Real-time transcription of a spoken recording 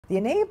The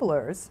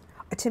enablers,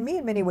 to me,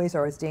 in many ways,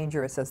 are as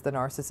dangerous as the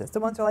narcissists. The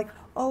ones who are like,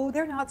 oh,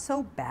 they're not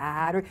so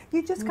bad, or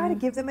you just got to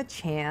give them a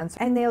chance.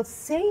 And they'll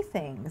say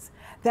things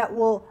that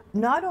will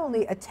not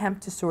only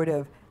attempt to sort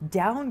of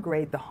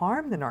downgrade the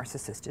harm the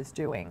narcissist is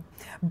doing,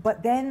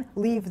 but then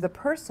leave the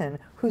person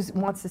who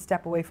wants to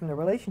step away from the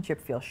relationship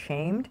feel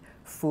shamed,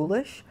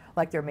 foolish,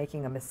 like they're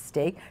making a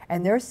mistake.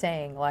 And they're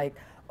saying like,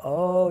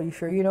 oh, you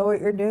sure you know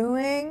what you're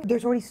doing?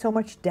 There's already so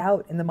much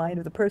doubt in the mind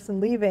of the person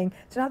leaving.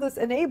 So now this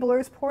enabler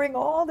is pouring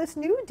all this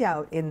new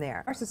doubt in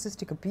there.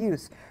 Narcissistic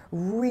abuse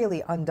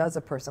really undoes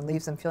a person,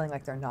 leaves them feeling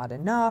like they're not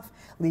enough,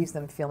 leaves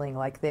them feeling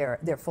like they're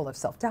full of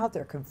self-doubt,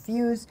 they're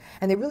confused,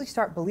 and they really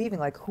start believing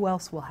like, who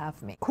else will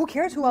have me? Who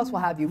cares who else will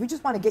have you? We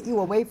just want to get you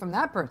away from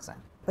that person.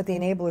 But the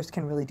enablers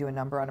can really do a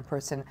number on a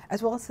person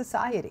as well as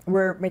society.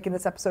 We're making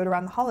this episode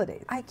around the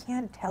holidays. I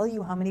can't tell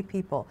you how many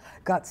people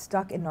got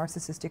stuck in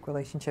narcissistic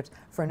relationships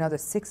for another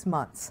 6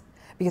 months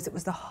because it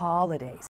was the holidays.